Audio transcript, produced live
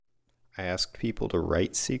I asked people to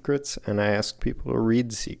write secrets, and I asked people to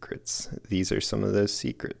read secrets. These are some of those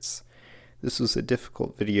secrets. This was a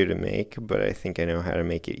difficult video to make, but I think I know how to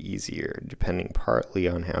make it easier. Depending partly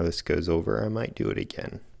on how this goes over, I might do it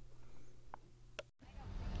again.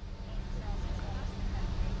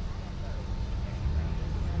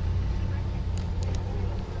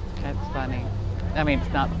 That's funny. I mean,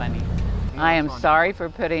 it's not funny. I am sorry for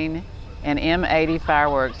putting an M80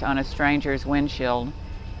 fireworks on a stranger's windshield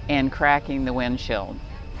and cracking the windshield.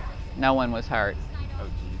 No one was hurt. Oh,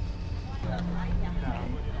 geez.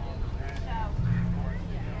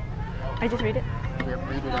 I just read it? Yep,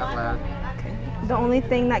 read it out loud. Okay. The only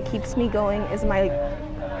thing that keeps me going is my,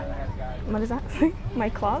 what is that? My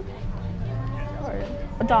clog? Or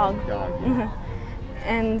a dog. Dog.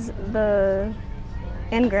 And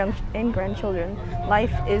grandchildren.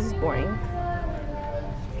 Life is boring.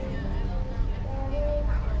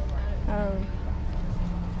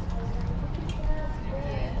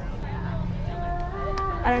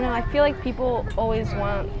 I don't know, I feel like people always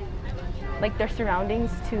want like their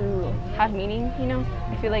surroundings to have meaning, you know?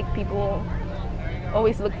 I feel like people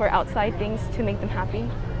always look for outside things to make them happy,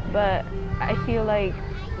 but I feel like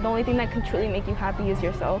the only thing that can truly make you happy is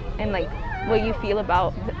yourself and like what you feel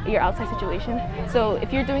about your outside situation. So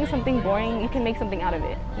if you're doing something boring, you can make something out of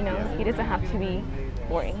it, you know? It doesn't have to be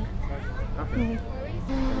boring. Okay.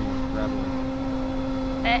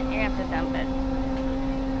 You have to dump it.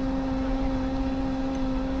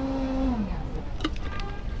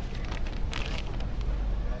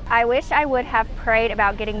 I wish I would have prayed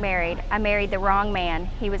about getting married. I married the wrong man.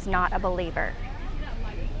 He was not a believer.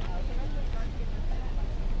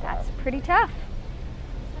 That's pretty tough.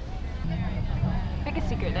 Pick a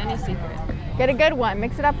secret, any secret. Get a good one,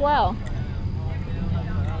 mix it up well.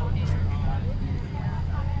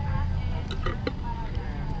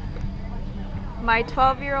 My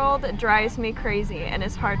 12-year-old drives me crazy and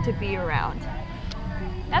is hard to be around.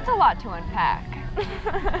 That's a lot to unpack.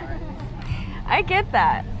 I get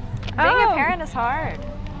that. Being a parent is hard.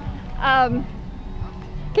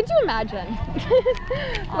 Could you imagine?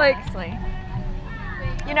 Like, honestly.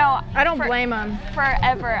 You know, I don't blame them.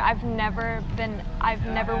 Forever, I've never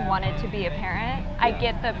wanted to be a parent. I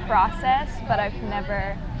get the process, but I've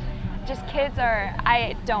never,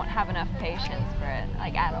 I don't have enough patience for it,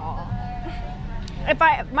 like at all.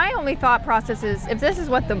 My only thought process is, if this is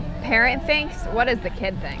what the parent thinks, what does the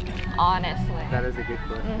kid think? Honestly. That is a good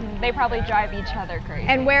question. Mm-hmm. They probably drive each other crazy.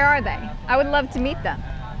 And where are they? I would love to meet them.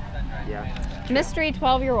 Yeah. Mystery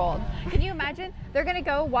 12-year-old. Can you imagine? They're gonna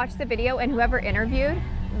go watch the video and whoever interviewed,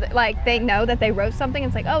 like they know that they wrote something.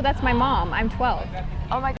 It's like, oh, that's my mom. I'm 12.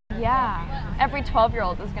 Oh my God, yeah. Every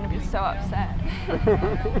 12-year-old is gonna be so upset.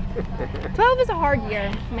 12 is a hard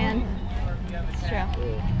year, man. It's true.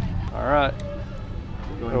 All right.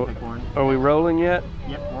 Go ahead and pick one. Are we rolling yet?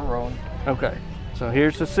 Yep, we're rolling. Okay. So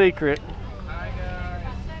here's the secret.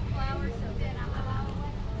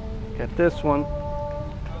 Got this one.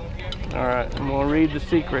 All right, I'm going to read the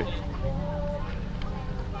secret.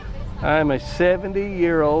 I'm a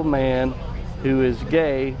 70-year-old man who is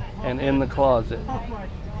gay and in the closet.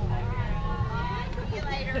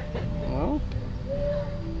 Well,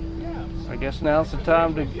 I guess now's the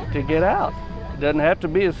time to get out. It doesn't have to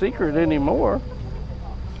be a secret anymore.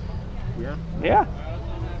 Yeah. Yeah.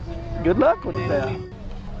 Good luck with that.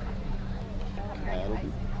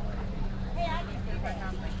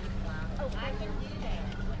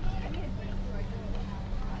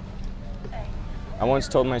 I once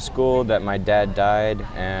told my school that my dad died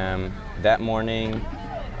that morning,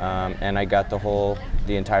 and I got the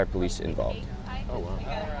entire police involved. Oh, wow.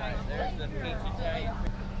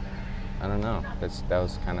 I don't know. That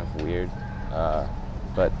was kind of weird,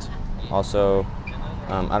 but also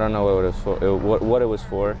I don't know what it was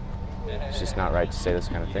for. It's just not right to say those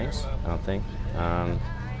kind of things, I don't think.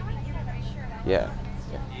 Yeah,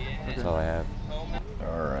 that's all I have.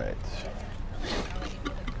 All right.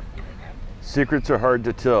 Secrets are hard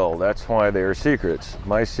to tell. That's why they are secrets.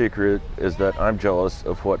 My secret is that I'm jealous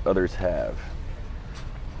of what others have.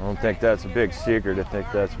 I don't think that's a big secret. I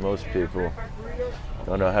think that's most people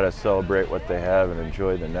don't know how to celebrate what they have and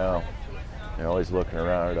enjoy the now. They're always looking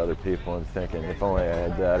around at other people and thinking, if only I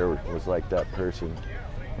had that or was like that person.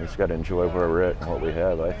 We just got to enjoy where we're at and what we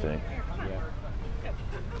have, I think.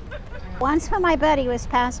 Once when my buddy was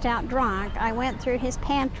passed out drunk, I went through his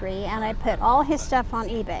pantry and I put all his stuff on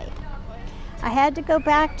eBay. I had to go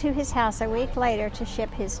back to his house a week later to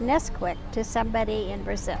ship his Nesquik to somebody in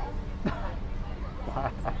Brazil.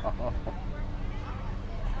 Wow.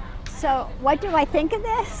 So what do I think of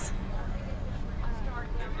this?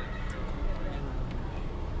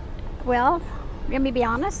 Well, let me be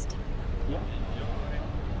honest. Yeah.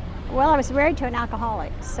 Well, I was married to an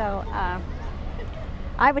alcoholic, so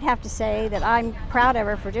I would have to say that I'm proud of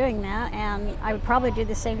her for doing that, and I would probably do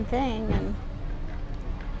the same thing, and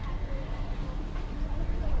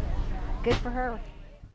good for her.